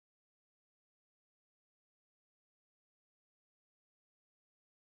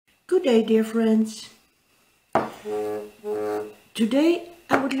Good day, dear friends. Today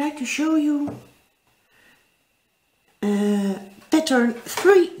I would like to show you pattern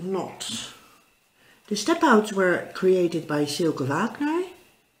Threeknot. The step outs were created by Silke Wagner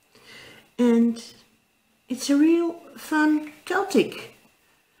and it's a real fun Celtic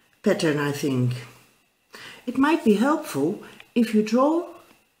pattern, I think. It might be helpful if you draw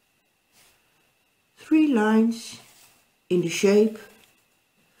 3 lines in the shape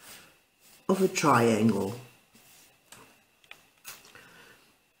of a triangle.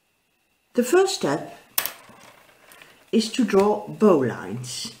 The first step is to draw bow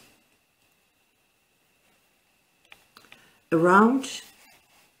lines around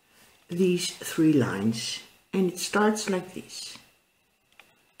these 3 lines, and it starts like this.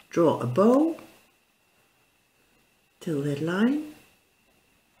 Draw a bow till that line,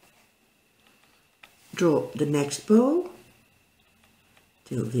 draw the next bow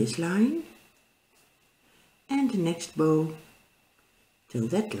till this line, and the next bow till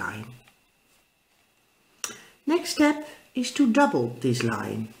that line. Next step is to double this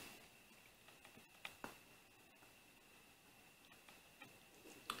line.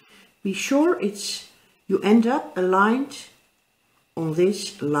 Be sure you end up aligned on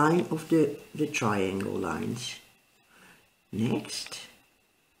this line of the triangle lines. Next,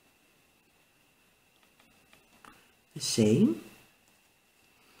 the same,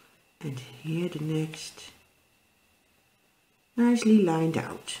 and here the next, nicely lined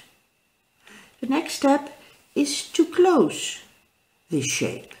out. The next step is to close this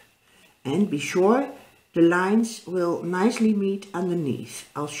shape, and be sure the lines will nicely meet underneath.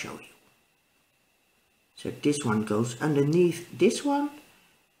 I'll show you. So this one goes underneath this one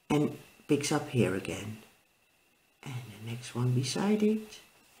and picks up here again, and the next one beside it.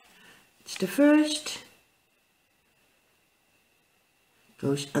 It's the first,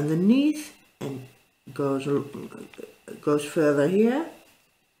 goes underneath and goes further here,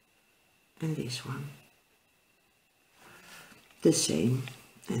 and this one the same,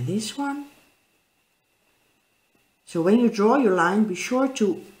 and this one. So when you draw your line, be sure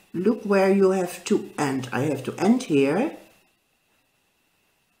to look where you have to end. I have to end here,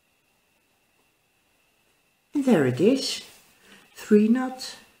 and there it is,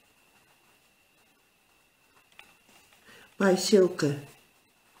 Threeknot by Silke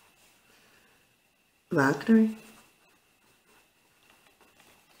Wagner.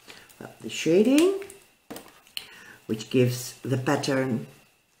 Well, the shading, which gives the pattern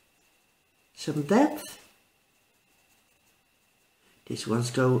some depth. This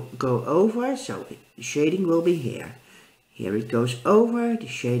one's go over, so the shading will be here. Here it goes over, the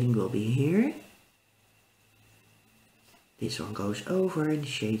shading will be here. This one goes over and the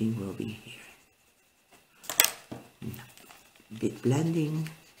shading will be here. A bit blending.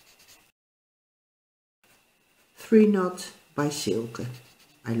 Threeknot by Silke.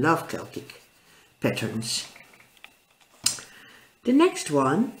 I love Celtic patterns. The next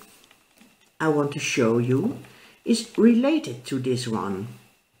one I want to show you is related to this one,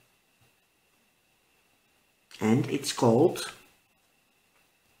 and it's called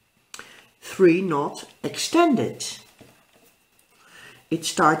Threeknot Extended. It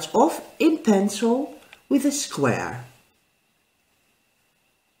starts off in pencil with a square.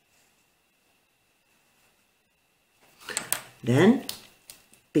 Then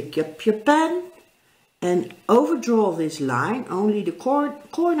pick up your pen and overdraw this line, only the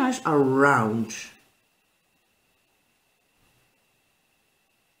corners are round.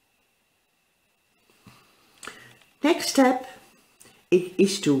 Next step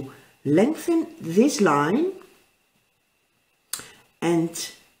is to lengthen this line,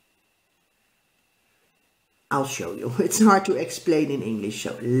 and I'll show you. It's hard to explain in English.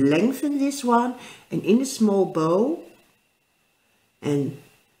 So lengthen this one and in a small bow, and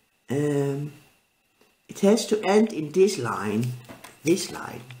it has to end in this line,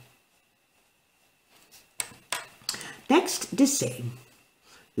 Next, the same.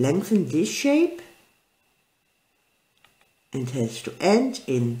 Lengthen this shape and it has to end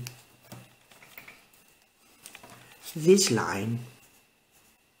in this line.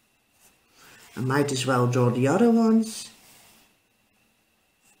 I might as well draw the other ones.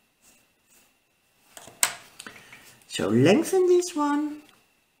 So lengthen this one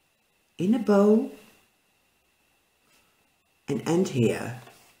in a bow and end here.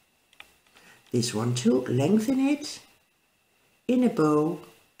 This one too, lengthen it in a bow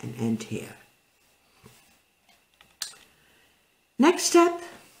and end here. Next step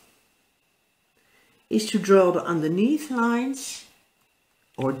is to draw the underneath lines,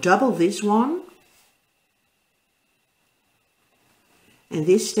 or double this one and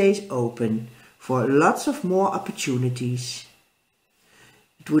this stays open for lots of more opportunities.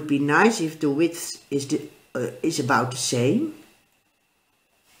 It would be nice if the width is about the same.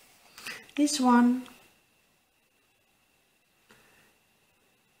 This one.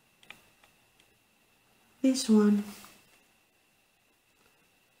 This one.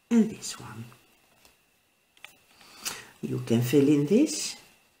 And this one. You can fill in this.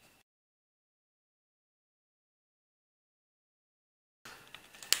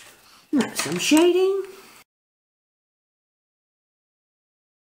 Now some shading.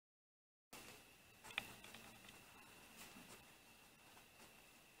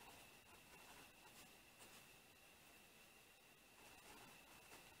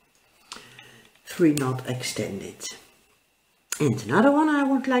 Threeknot extended. And another one I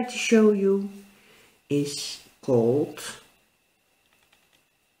would like to show you is called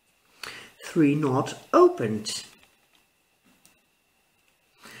Threeknot opened.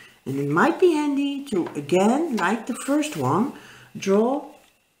 And it might be handy to, again, like the first one, draw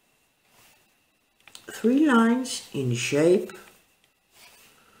 3 lines in the shape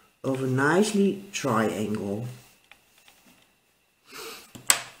of a nicely triangle.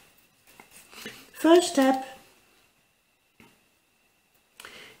 First step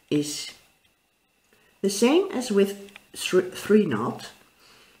is the same as with Threeknot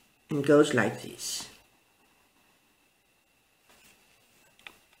and goes like this.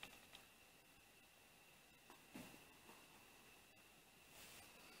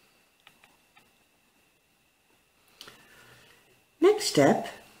 Next step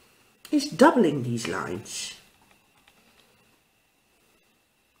is doubling these lines.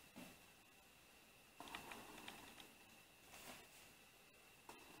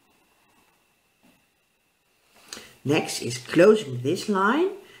 Next is closing this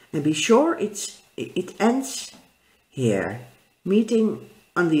line and be sure it ends here, meeting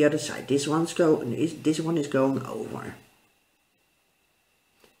on the other side. This one is going over.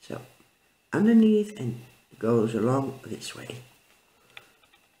 So underneath and goes along this way.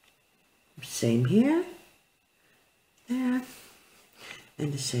 Same here, there,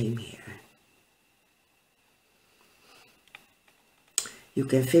 and the same here. You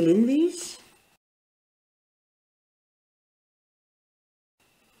can fill in these.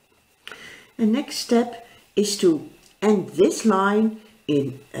 The next step is to end this line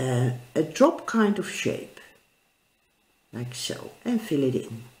in a drop kind of shape, like so, and fill it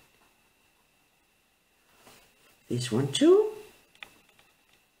in. This one too.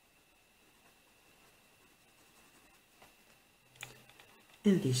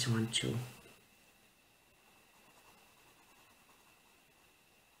 And this one too.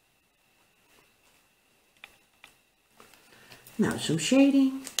 Now some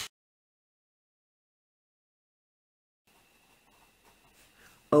shading.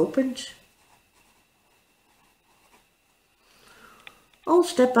 Opened. All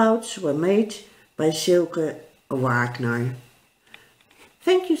step outs were made by Silke Wagner.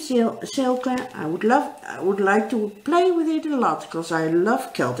 Thank you, Silke. I would like to play with it a lot because I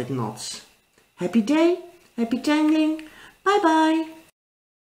love Celtic knots. Happy day, happy tangling. Bye bye.